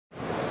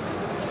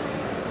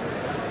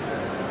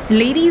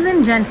Ladies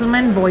and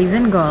gentlemen, boys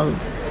and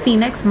girls,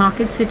 Phoenix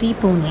Marketcity,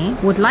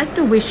 Pune would like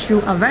to wish you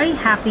a very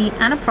happy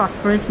and a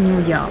prosperous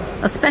new year.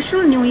 A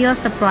special New Year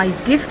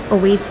surprise gift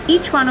awaits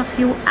each one of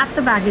you at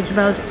the baggage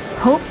belt.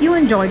 Hope you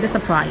enjoy the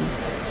surprise.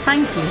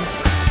 Thank you.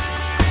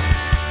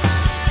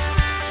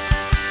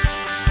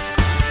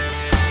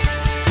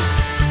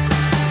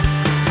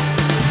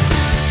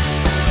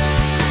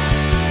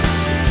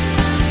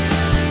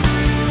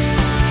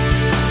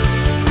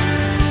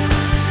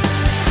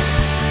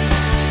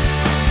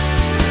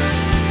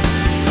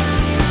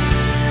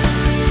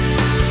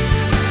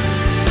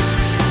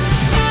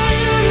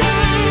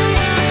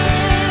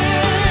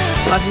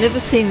 I've never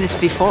seen this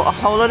before, a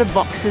whole lot of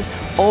boxes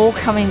all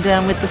coming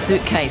down with the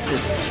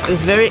suitcases. It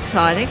was very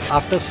exciting.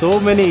 After so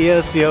many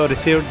years, we have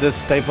received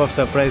this type of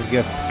surprise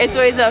gift. It's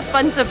always a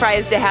fun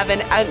surprise to have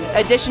an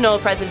additional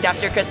present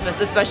after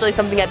Christmas, especially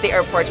something at the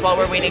airport while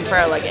we're waiting for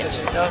our luggage.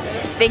 So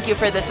thank you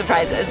for the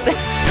surprises.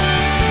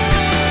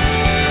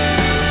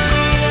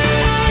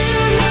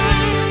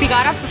 We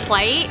got off the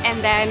flight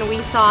and then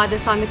we saw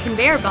this on the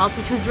conveyor belt,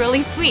 which was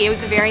really sweet. It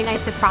was a very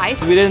nice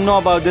surprise. We didn't know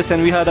about this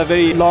and we had a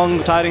very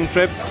long, tiring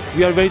trip.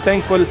 We are very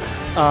thankful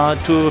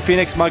to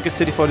Phoenix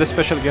Marketcity for this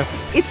special gift.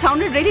 It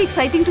sounded really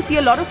exciting to see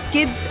a lot of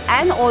kids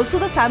and also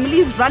the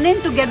families run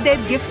in to get their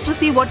gifts to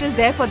see what is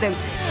there for them.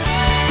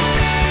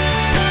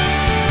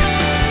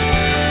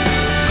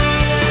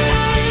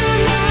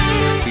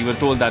 We were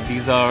told that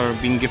these are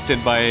being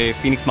gifted by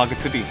Phoenix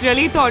Marketcity.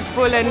 Really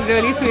thoughtful and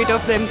really sweet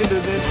of them to do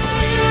this.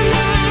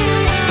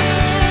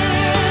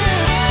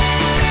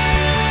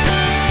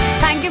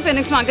 Thank you,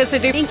 Phoenix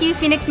Marketcity. Thank you,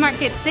 Phoenix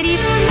Marketcity.